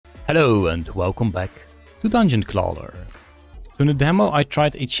Hello and welcome back to Dungeon Clawler. So in the demo I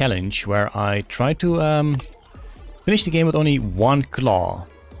tried a challenge where I tried to finish the game with only one claw.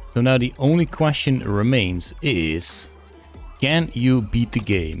 So now the only question remains is, can you beat the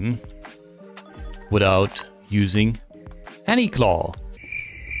game without using any claw?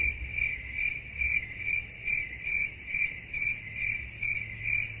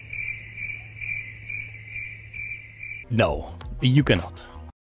 No, you cannot.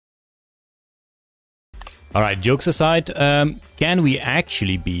 Alright, jokes aside, can we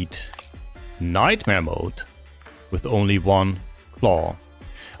actually beat Nightmare Mode with only one claw?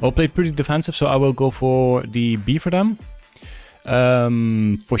 I'll play pretty defensive, so I will go for the Beaverdam.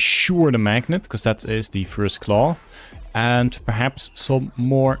 For sure the Magnet, because that is the first claw. And perhaps some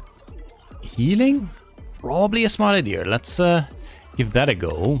more healing? Probably a smart idea. Let's give that a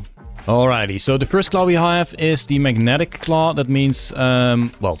go. Alrighty, so the first claw we have is the magnetic claw. That means,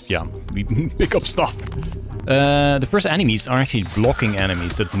 well, yeah, we pick up stuff. The first enemies are actually blocking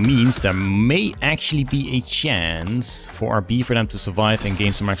enemies. That means there may actually be a chance for our Beaverdam to survive and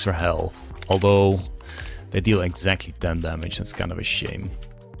gain some extra health. Although they deal exactly 10 damage, that's kind of a shame.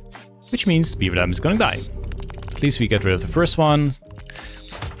 Which means Beaverdam is gonna die. At least we get rid of the first one.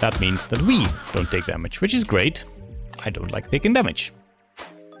 That means that we don't take damage, which is great. I don't like taking damage.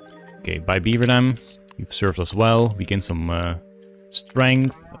 Okay, bye Beaverdam. You've served us well. We gain some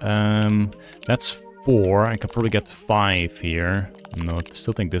strength. That's 4. I could probably get 5 here. No, I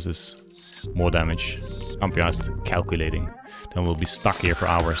still think this is more damage. Can't be honest, calculating. Then we'll be stuck here for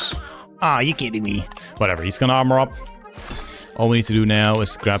hours. Ah, you kidding me? Whatever, he's gonna armor up. All we need to do now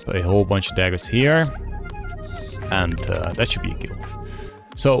is grab a whole bunch of daggers here. And that should be a kill.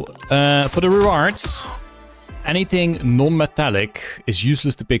 So, for the rewards, anything non-metallic is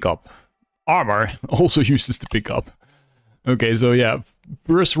useless to pick up. Armor, also useless to pick up. Okay, so yeah,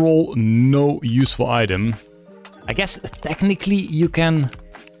 first roll, no useful item. I guess technically you can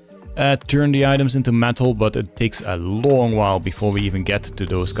turn the items into metal, but it takes a long while before we even get to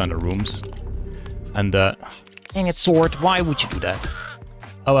those kind of rooms. And dang it, sword, why would you do that?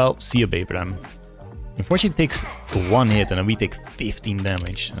 Oh well, see you, Beaverdam. Unfortunately, it takes 1 hit and then we take 15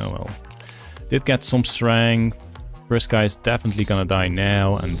 damage. Oh well. Did get some strength. First guy is definitely gonna die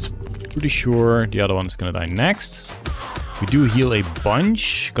now, and pretty sure the other one is gonna die next. We do heal a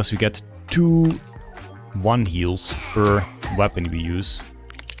bunch, because we get 2 1 heals per weapon we use.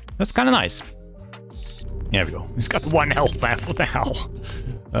 That's kind of nice. There we go. He's got 1 health left. What the hell?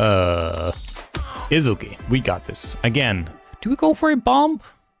 It's okay. We got this. Again, do we go for a bomb?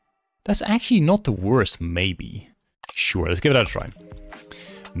 That's actually not the worst, maybe. Sure, let's give it a try.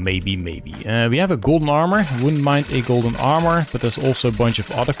 Maybe. We have a golden armor. Wouldn't mind a golden armor, but there's also a bunch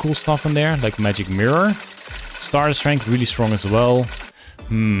of other cool stuff in there, like magic mirror. Starter strength, really strong as well.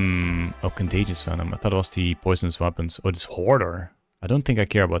 Oh, contagious venom. I thought it was the poisonous weapons. Oh, it's hoarder. I don't think I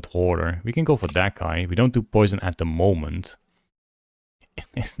care about hoarder. We can go for that guy. We don't do poison at the moment.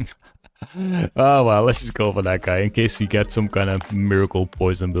 Oh well, let's just go for that guy in case we get some kind of miracle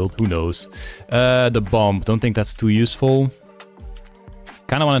poison build. Who knows? The bomb. Don't think that's too useful.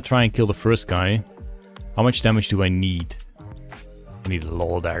 Kind of want to try and kill the first guy. How much damage do I need? I need a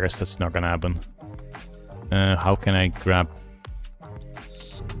lot of daggers. That's not gonna happen. How can I grab?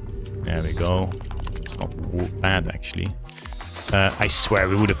 There we go. It's not bad actually. I swear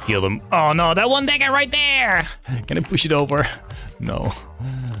we would have killed him. Oh no, that one dagger right there! Can I push it over? No.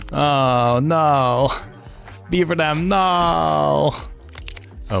 Oh no. Beaverdam, no!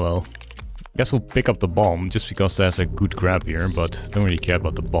 Oh well. Guess we'll pick up the bomb, just because there's a good grab here, but don't really care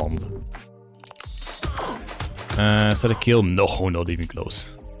about the bomb. Is that a kill? No, not even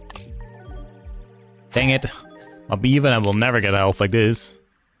close. Dang it. My Beaverdam will never get health like this.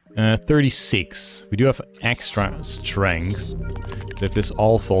 36. We do have extra strength. But if this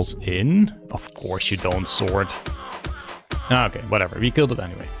all falls in, of course you don't, sword. Okay, whatever. We killed it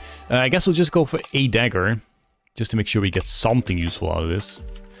anyway. I guess we'll just go for a dagger, just to make sure we get something useful out of this.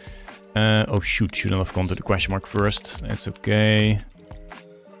 Oh shoot, shouldn't have gone to the question mark first. That's okay.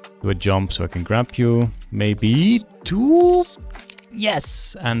 Do a jump so I can grab you. Maybe 2?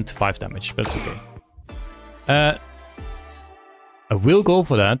 Yes! And 5 damage, but it's okay. I will go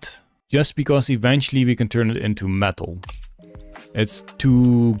for that, just because eventually we can turn it into metal. It's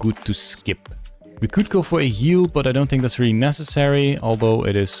too good to skip. We could go for a heal, but I don't think that's really necessary, although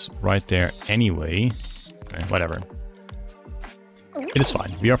it is right there anyway. Whatever. It is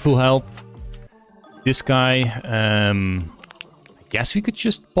fine. We are full health. This guy, I guess we could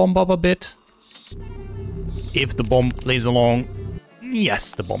just bomb up a bit. If the bomb plays along.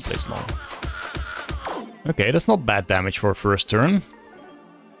 Yes, the bomb plays along. Okay, that's not bad damage for a first turn.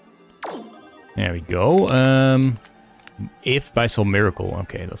 There we go. If by some miracle,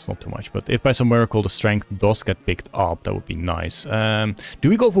 okay, that's not too much, but if by some miracle the strength does get picked up, that would be nice. Do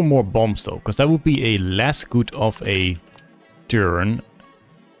we go for more bombs though? Because that would be a less good of a turn,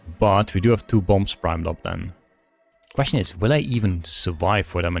 but we do have 2 bombs primed up then. Question is, will I even survive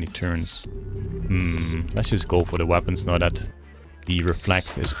for that many turns? Let's just go for the weapons now that the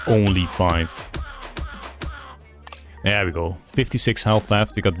reflect is only 5. There we go. 56 health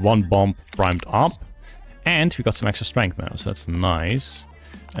left. We got 1 bomb primed up. And we got some extra strength now, so that's nice.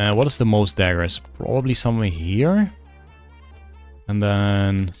 What is the most daggers? Probably somewhere here. And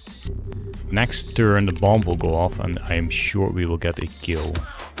then next turn the bomb will go off and I am sure we will get a kill.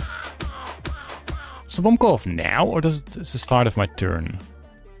 Does the bomb go off now or does it's the start of my turn?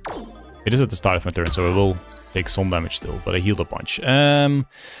 It is at the start of my turn, so I will take some damage still, but I healed a bunch.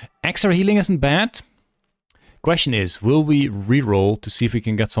 Extra healing isn't bad. Question is, will we reroll to see if we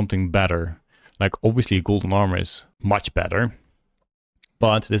can get something better? Like, obviously, golden armor is much better.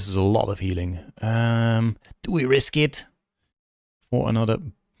 But this is a lot of healing. Do we risk it? For another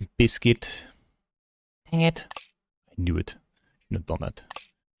biscuit? Dang it. I knew it. Shouldn't have done that.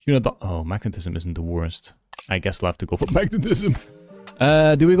 Shouldn't have done... Oh, magnetism isn't the worst. I guess I'll have to go for magnetism.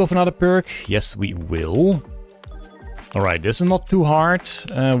 Do we go for another perk? Yes, we will. Alright, this is not too hard.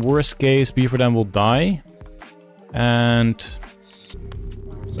 Worst case, Beaver Dam will die. And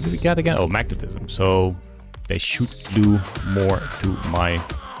what do we get again? Oh, magnetism. So they should do more to my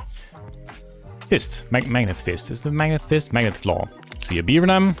fist. Magnet fist. Is the magnet fist? Magnet claw. See you, Beaver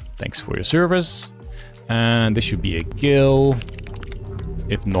Dam. Thanks for your service. And this should be a kill.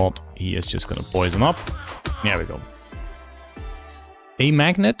 If not, he is just gonna poison up. There we go. A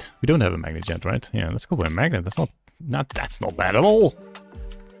magnet? We don't have a magnet yet, right? Yeah, let's go for a magnet. That's not bad at all.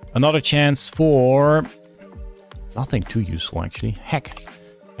 Another chance for nothing too useful, actually. Heck,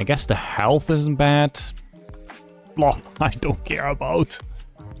 I guess the health isn't bad. Blah, I don't care about.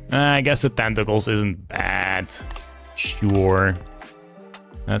 I guess the tentacles isn't bad. Sure.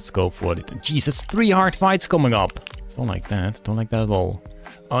 Let's go for it. Jeez, that's 3 hard fights coming up. Don't like that. Don't like that at all.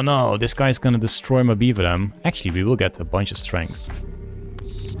 Oh no, this guy's gonna destroy my Beaver Dam. Actually, we will get a bunch of strength.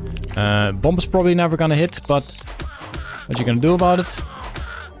 Bomb is probably never gonna hit, but what you gonna do about it?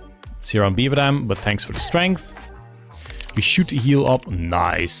 It's here on Beaver Dam, but thanks for the strength. We should heal up.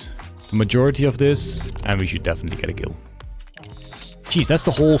 Nice. The majority of this, and we should definitely get a kill. Jeez, that's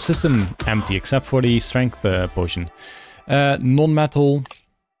the whole system empty, except for the strength potion. Non-metal.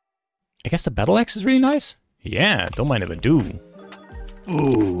 I guess the battle axe is really nice. Yeah, don't mind if I do.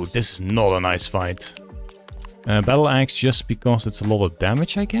 Ooh, this is not a nice fight. Battle axe just because it's a lot of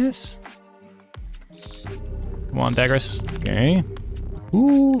damage, I guess. Come on, daggers. Okay.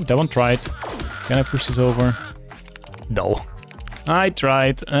 Ooh, that one tried. Can I push this over? No. I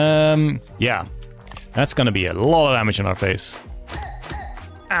tried. Yeah. That's gonna be a lot of damage on our face.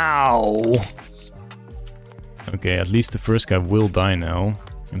 Ow. Okay, at least the first guy will die now.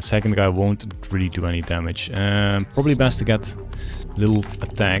 And the second guy won't really do any damage. Probably best to get little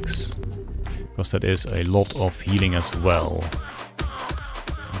attacks. Because that is a lot of healing as well.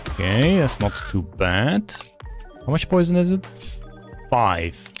 Okay, that's not too bad. How much poison is it?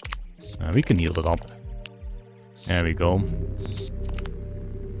 5. We can heal it up. There we go.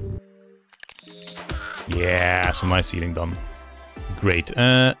 Yeah, some nice healing done. Great.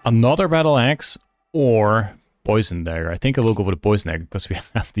 Another battle axe or poison dagger. I think I will go for the poison dagger because we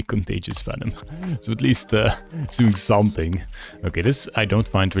have the contagious venom. So at least it's doing something. Okay, this I don't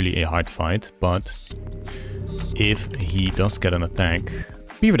find really a hard fight, but if he does get an attack,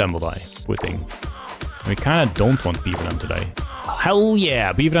 Beaver Dam will die. Poor thing. We kind of don't want Beaver Dam to die. Hell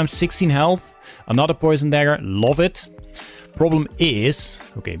yeah! Beaver Dam 16 health. Another poison dagger. Love it. Problem is...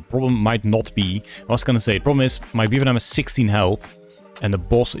 Okay, problem might not be... I was gonna say, problem is my Beaver Dam has 16 health. And the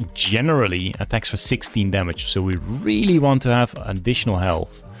boss generally attacks for 16 damage. So we really want to have additional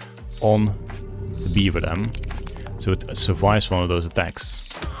health on the Beaver Dam. So it survives one of those attacks.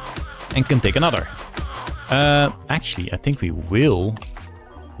 And can take another. Actually, I think we will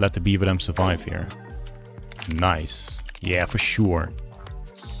let the Beaver Dam survive here. Nice. Yeah, for sure.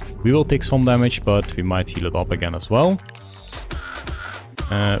 We will take some damage, but we might heal it up again as well.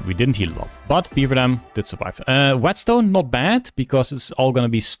 We didn't heal it up, but Beaver Dam did survive. Whetstone, not bad, because it's all gonna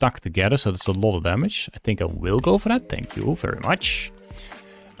be stuck together, so that's a lot of damage. I think I will go for that. Thank you very much.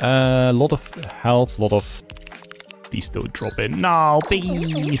 A lot of health, lot of... Please don't drop in. No,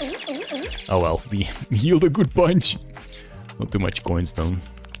 please! Oh well, we healed a good bunch. Not too much coins though.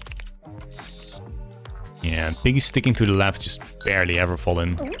 Yeah, Piggy's sticking to the left, just barely ever fall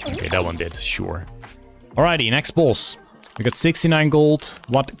in. Okay, that one did, sure. Alrighty, next boss. We got 69 gold.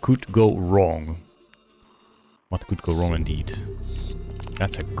 What could go wrong? What could go wrong indeed?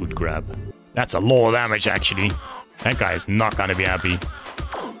 That's a good grab. That's a lot of damage, actually. That guy is not gonna be happy.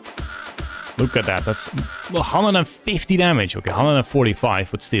 Look at that. That's 150 damage. Okay,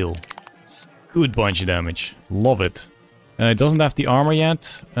 145, but still. Good bunch of damage. Love it. It doesn't have the armor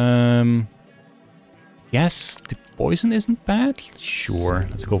yet. Yes, the poison isn't bad. Sure,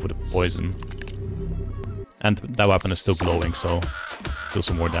 let's go for the poison. And that weapon is still glowing, so still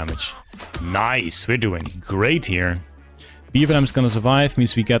some more damage. Nice, we're doing great here. Beaverdam's gonna survive,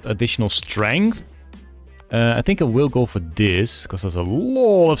 means we get additional strength. I think I will go for this, because there's a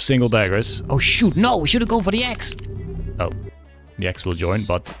lot of single daggers. Oh shoot, no, we should have gone for the axe. Oh, the axe will join,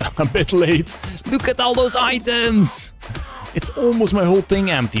 but a bit late. Look at all those items. It's almost my whole thing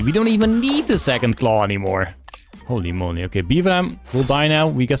empty. We don't even need the second claw anymore. Holy moly. Okay, Beaverdam will die now.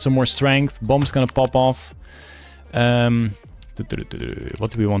 We get some more strength. Bomb's gonna pop off. What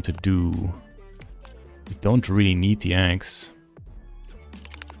do we want to do? We don't really need the axe.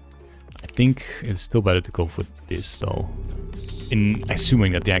 I think it's still better to go for this though. In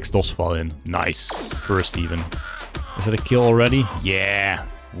assuming that the axe does fall in. Nice. First even. Is that a kill already? Yeah.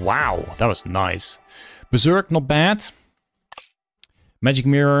 Wow, that was nice. Berserk, not bad. Magic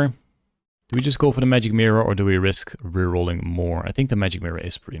mirror. Do we just go for the magic mirror or do we risk rerolling more? I think the magic mirror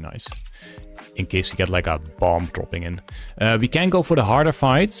is pretty nice. In case we get like a bomb dropping in. We can go for the harder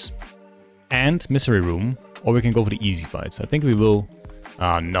fights and mystery room. Or we can go for the easy fights. I think we will...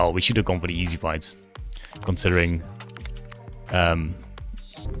 no, we should have gone for the easy fights. Considering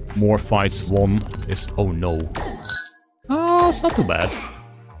more fights won is... Oh no. Oh, it's not too bad.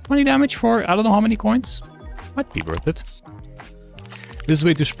 20 damage for I don't know how many coins. Might be worth it. This is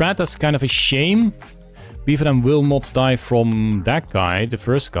way too spread. That's kind of a shame. Beaverdam will not die from that guy, the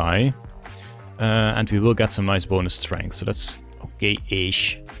first guy. And we will get some nice bonus strength. So that's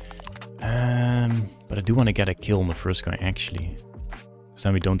okay-ish. But I do want to get a kill on the first guy, actually. So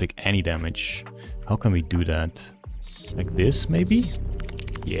then we don't take any damage. How can we do that? Like this, maybe?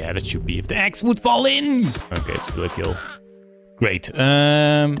 Yeah, that should be. If the axe would fall in! Okay, it's still a kill. Great.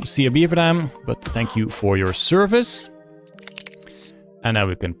 See you, Beaverdam. But thank you for your service. And now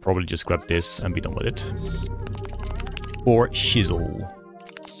we can probably just grab this and be done with it. Or shizzle.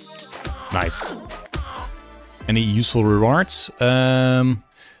 Nice. Any useful rewards?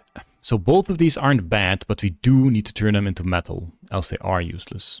 So both of these aren't bad, but we do need to turn them into metal, else they are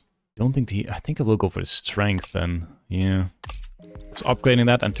useless. Don't think I think I will go for the strength then. Yeah. So upgrading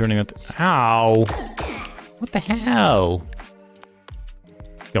that and turning it... Ow! What the hell?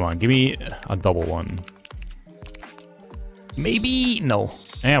 Come on, give me a double one. Maybe... No.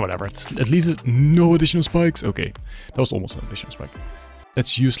 Yeah, whatever. At least it's no additional spikes. Okay. That was almost an additional spike.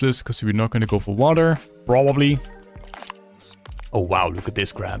 That's useless because we're not going to go for water. Probably. Oh, wow. Look at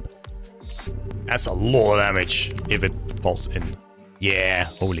this grab. That's a lot of damage if it falls in. Yeah.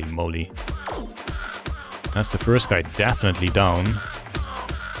 Holy moly. That's the first guy definitely down.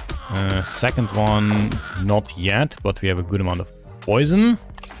 Second one, not yet, but we have a good amount of poison.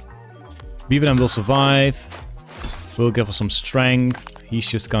 Beaverdam will survive. Will give us some strength. He's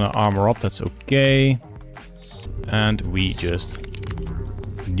just gonna armor up, that's okay. And we just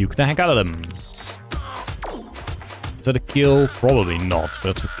nuke the heck out of them. Is that a kill? Probably not,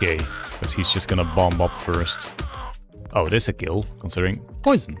 but that's okay. Because he's just gonna bomb up first. Oh, it is a kill, considering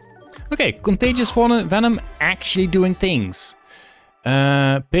poison. Okay, contagious venom actually doing things.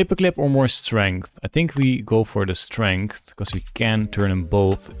 Paperclip or more strength? I think we go for the strength, because we can turn them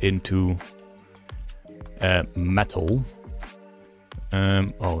both into metal.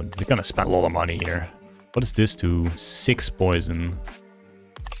 Oh, we're gonna spend a lot of money here. What is this to 6 poison?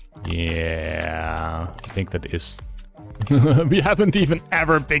 Yeah, I think that is... we haven't even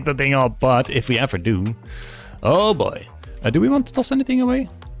ever picked the thing up, but if we ever do... Oh boy. Do we want to toss anything away?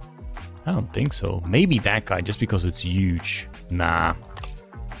 I don't think so. Maybe that guy, just because it's huge. Nah.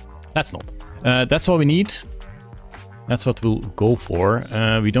 That's not. That's what we need. That's what we'll go for.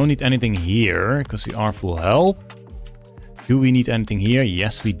 We don't need anything here, because we are full health. Do we need anything here?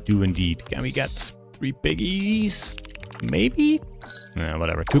 Yes, we do indeed. Can we get 3 piggies? Maybe? Yeah,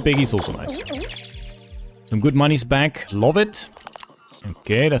 whatever. 2 piggies, also nice. Some good money's back. Love it.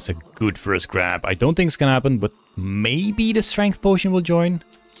 Okay, that's a good first grab. I don't think it's gonna happen, but maybe the strength potion will join.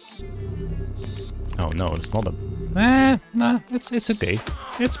 Oh no, it's not a... nah, it's okay.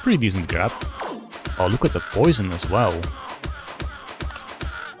 It's pretty decent grab. Oh, look at the poison as well.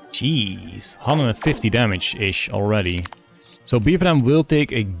 Jeez, 150 damage-ish already. So Beaverdam will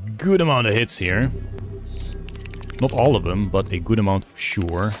take a good amount of hits here. Not all of them, but a good amount for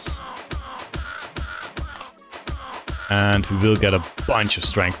sure. And we will get a bunch of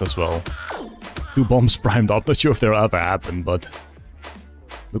strength as well. 2 bombs primed up. Not sure if they'll ever happen, but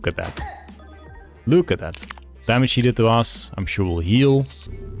look at that. Look at that. Damage he did to us. I'm sure we'll heal.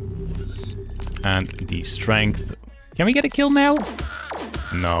 And the strength. Can we get a kill now?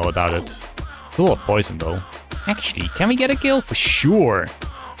 No, I doubt it. It's a lot of poison though. Actually, can we get a kill? For sure.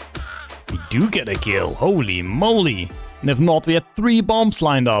 We do get a kill. Holy moly. And if not, we had 3 bombs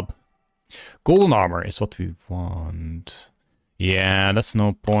lined up. Golden armor is what we want. Yeah, that's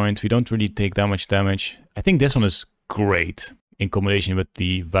no point. We don't really take that much damage. I think this one is great in combination with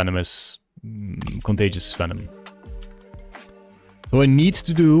the venomous, contagious venom. So what I need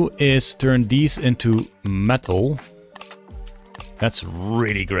to do is turn these into metal. That's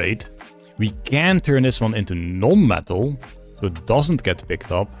really great. We can turn this one into non-metal, so it doesn't get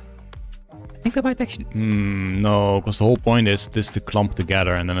picked up. I think that might actually... no, because the whole point is this to clump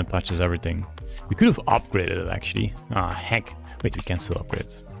together and then it touches everything. We could have upgraded it actually. Ah, heck. Wait, we can still upgrade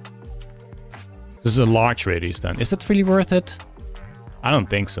it. This is a large radius then. Is that really worth it? I don't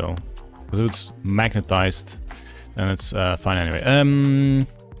think so. Because if it's magnetized, then it's fine anyway.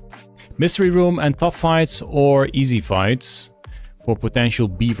 Mystery room and tough fights or easy fights for potential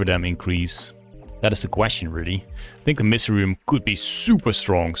beaver dam increase. That is the question, really. I think the mystery room could be super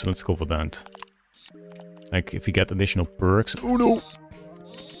strong, so let's go for that. Like, if we get additional perks... Oh no!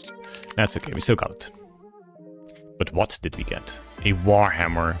 That's okay, we still got it. But what did we get? A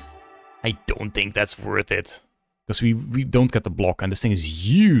warhammer. I don't think that's worth it. Because we don't get the block, and this thing is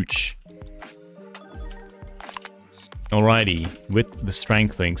huge. Alrighty, with the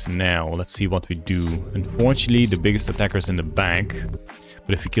strength things now, let's see what we do. Unfortunately, the biggest attacker is in the back.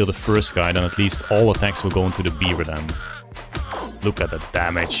 But if we kill the first guy, then at least all attacks will go into the beaver dam. Look at the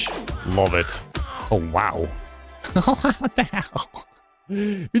damage. Love it. Oh, wow. What the hell?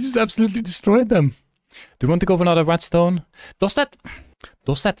 We just absolutely destroyed them. Do you want to go for another whetstone? Does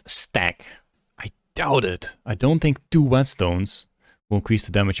that stack? I doubt it. I don't think 2 whetstones will increase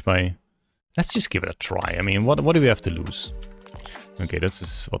the damage by... Let's just give it a try. I mean, what do we have to lose? Okay, this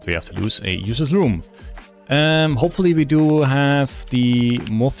is what we have to lose. A useless room. Hopefully we do have the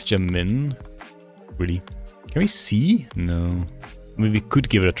moth gem in. Really? Can we see? No. I mean, we could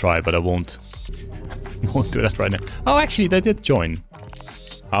give it a try, but I won't. I won't do that right now. Oh, actually, they did join.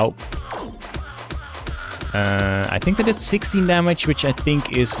 Ow. I think they did 16 damage, which I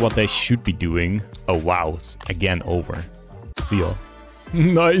think is what they should be doing. Oh, wow. It's again over. See ya.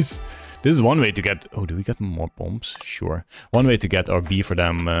 Nice. This is one way to get... Oh, do we get more bombs? Sure. One way to get our beaver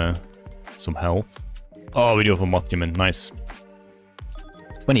dam some health. Oh, we do have a moth gem in. Nice.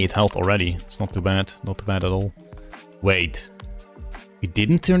 28 health already. It's not too bad. Not too bad at all. Wait. We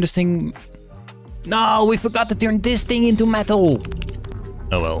didn't turn this thing... No, we forgot to turn this thing into metal.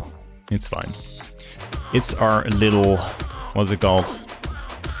 Oh well. It's fine. It's our little... What's it called?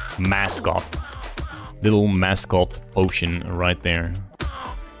 Mascot. Little mascot potion right there.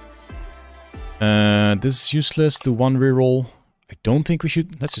 This is useless to 1 reroll. I don't think we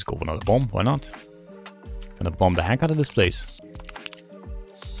should... Let's just go for another bomb. Why not? Gonna bomb the heck out of this place.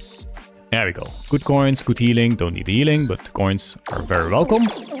 There we go. Good coins, good healing. Don't need the healing, but the coins are very welcome.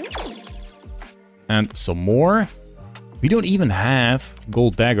 And some more. We don't even have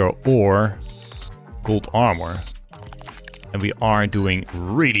gold dagger or gold armor. And we are doing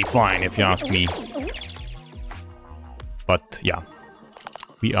really fine, if you ask me. But yeah.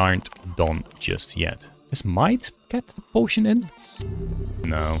 We aren't done just yet. This might get the potion in.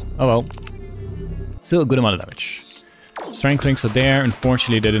 No. Oh well. Still a good amount of damage. Strength rings are there.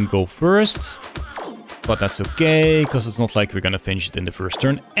 Unfortunately, they didn't go first. But that's okay, because it's not like we're gonna finish it in the first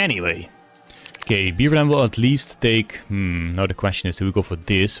turn anyway. Okay, beaver dam will at least take... now the question is, do we go for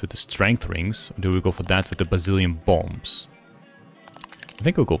this with the strength rings? Or do we go for that with the bazillion bombs? I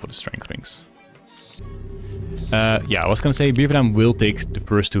think we'll go for the strength rings. Yeah, I was gonna say beaver dam will take the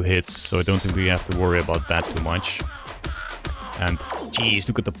first 2 hits, so I don't think we have to worry about that too much. And geez,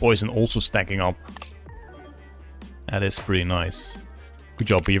 look at the poison also stacking up. That is pretty nice. Good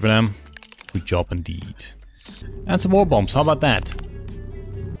job, beaver dam. Good job indeed. And some more bombs, how about that?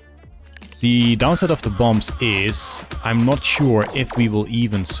 The downside of the bombs is I'm not sure if we will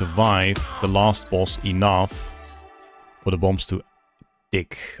even survive the last boss enough for the bombs to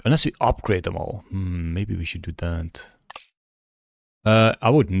tick. Unless we upgrade them all. Maybe we should do that. I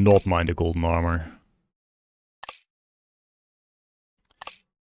would not mind the golden armor.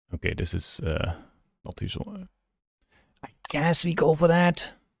 Okay, this is not usual. I guess we go for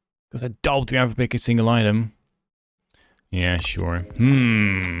that. Because I doubt we ever pick a single item. Yeah, sure.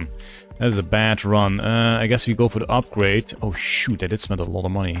 That is a bad run. I guess we go for the upgrade. Oh shoot, I did spend a lot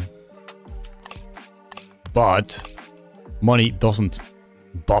of money. But money doesn't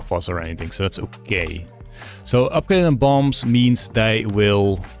buff us or anything, so that's okay. So upgrading bombs means they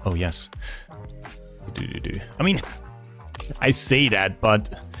will... Oh, yes. I mean, I say that,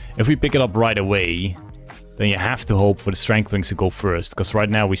 but if we pick it up right away, then you have to hope for the strength rings to go first, because right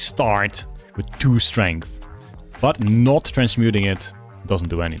now we start with 2 strength. But not transmuting it doesn't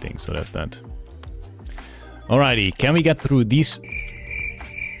do anything, so that's that. Alrighty, can we get through these...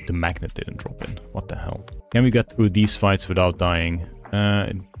 The magnet didn't drop in. What the hell? Can we get through these fights without dying?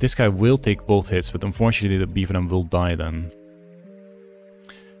 This guy will take both hits, but unfortunately the Beaver will die then.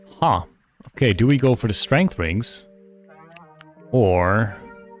 Huh. Okay, do we go for the strength rings? Or...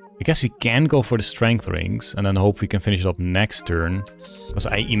 I guess we can go for the strength rings and then hope we can finish it up next turn. Because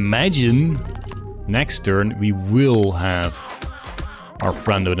I imagine next turn we will have our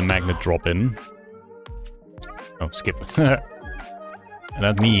friend with the magnet drop in. Oh, skip. And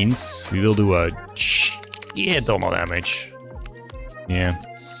that means we will do a shit ton of damage. Yeah.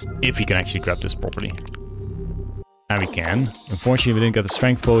 If we can actually grab this properly. And we can. Unfortunately, we didn't get the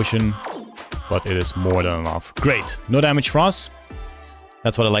strength potion. But it is more than enough. Great. No damage for us.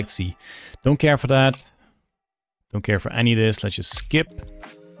 That's what I like to see. Don't care for that. Don't care for any of this. Let's just skip.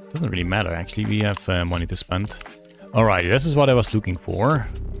 Doesn't really matter, actually. We have money to spend. Alrighty, this is what I was looking for.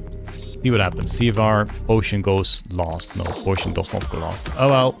 See what happens. See if our potion goes last. No, potion does not go last. Oh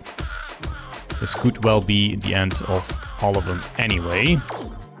well. This could well be the end of all of them anyway.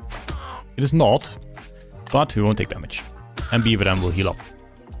 It is not. But we won't take damage. And Beaver then will heal up.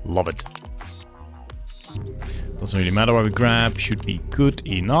 Love it. Doesn't really matter what we grab. Should be good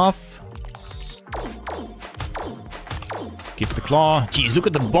enough. Skip the claw. Jeez, look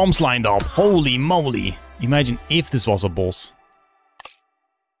at the bombs lined up. Holy moly. Imagine if this was a boss.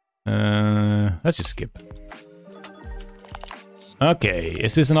 Let's just skip. Okay,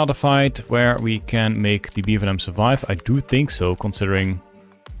 is this another fight where we can make the Beaver survive? I do think so, considering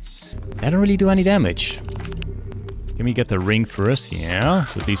they don't really do any damage. Can we get the ring first? Yeah,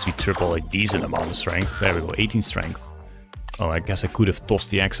 so at least we triple a decent amount of strength. There we go, 18 strength. Oh, I guess I could have tossed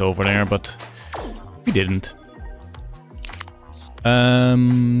the axe over there, but we didn't.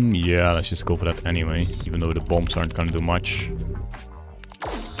 Yeah, let's just go for that anyway, even though the bombs aren't gonna do much.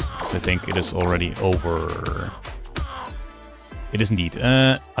 I think it is already over. It is indeed.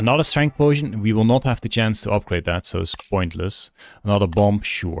 Another strength potion. We will not have the chance to upgrade that, so it's pointless. Another bomb,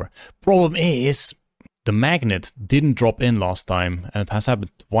 sure. Problem is, the magnet didn't drop in last time, and it has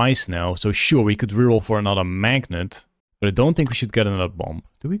happened twice now. So sure, we could reroll for another magnet, but I don't think we should get another bomb.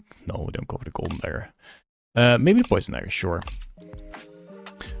 Do we? No, we don't go for the golden dagger. Maybe the poison dagger, sure.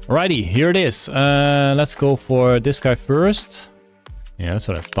 Alrighty, here it is. Let's go for this guy first. Yeah, that's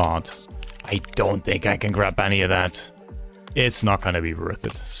what I thought. I don't think I can grab any of that. It's not gonna be worth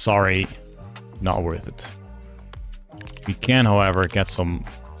it. Sorry, not worth it. We can, however, get some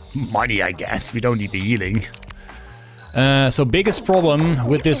money, I guess. We don't need the healing. So biggest problem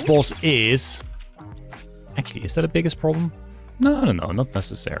with this boss is... Actually, is that the biggest problem? No, not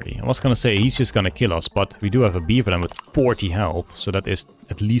necessarily. I was gonna say he's just gonna kill us, but we do have a Beaver then with 40 health, so that is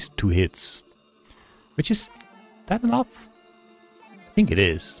at least 2 hits. Which is that enough? I think it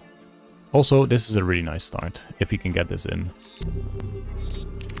is. Also, this is a really nice start, if we can get this in.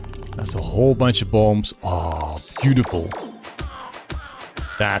 That's a whole bunch of bombs. Oh, beautiful.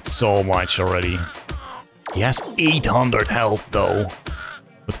 That's so much already. He has 800 health though.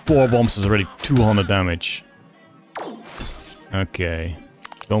 With 4 bombs is already 200 damage. Okay.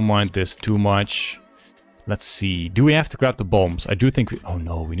 Don't mind this too much. Let's see. Do we have to grab the bombs? I do think we... Oh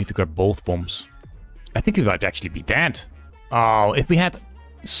no, we need to grab both bombs. I think we might actually be dead. Oh, if we had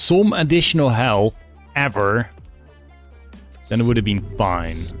some additional health ever, then it would have been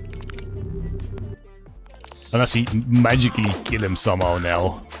fine. Unless we magically kill him somehow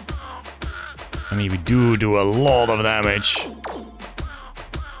now. I mean, we do a lot of damage.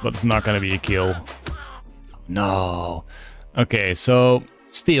 But it's not gonna be a kill. No. Okay, so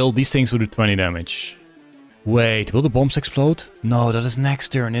still, these things will do 20 damage. Wait, will the bombs explode? No, that is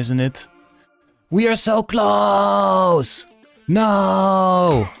next turn, isn't it? We are so close!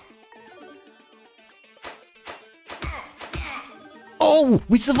 No! Oh,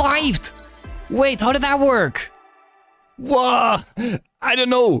 we survived! Wait, how did that work? Whoa! I don't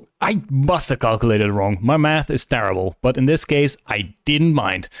know. I must have calculated wrong. My math is terrible, but in this case, I didn't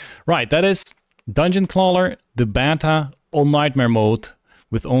mind. Right, that is Dungeon Clawler, the beta on Nightmare mode,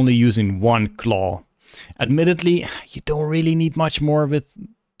 with only using 1 claw. Admittedly, you don't really need much more with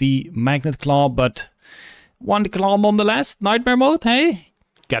the magnet claw, but 1 claw nonetheless. Nightmare mode, hey?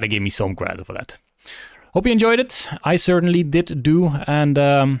 Gotta give me some credit for that. Hope you enjoyed it. I certainly did do,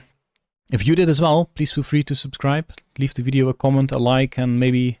 and If you did as well, please feel free to subscribe, leave the video a comment, a like, and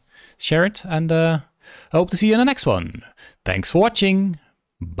maybe share it. And I hope to see you in the next one. Thanks for watching.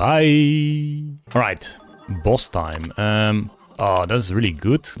 Bye. All right, boss time. Oh, that's really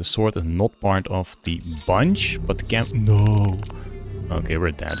good. The sword is not part of the bunch, but no. Okay,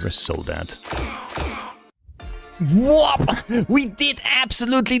 we're dead. We're so dead. Whoop! We did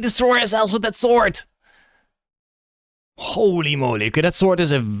absolutely destroy ourselves with that sword. Holy moly. Okay, that sword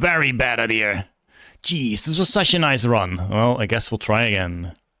is a very bad idea. Jeez, this was such a nice run. Well, I guess we'll try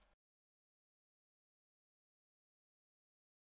again.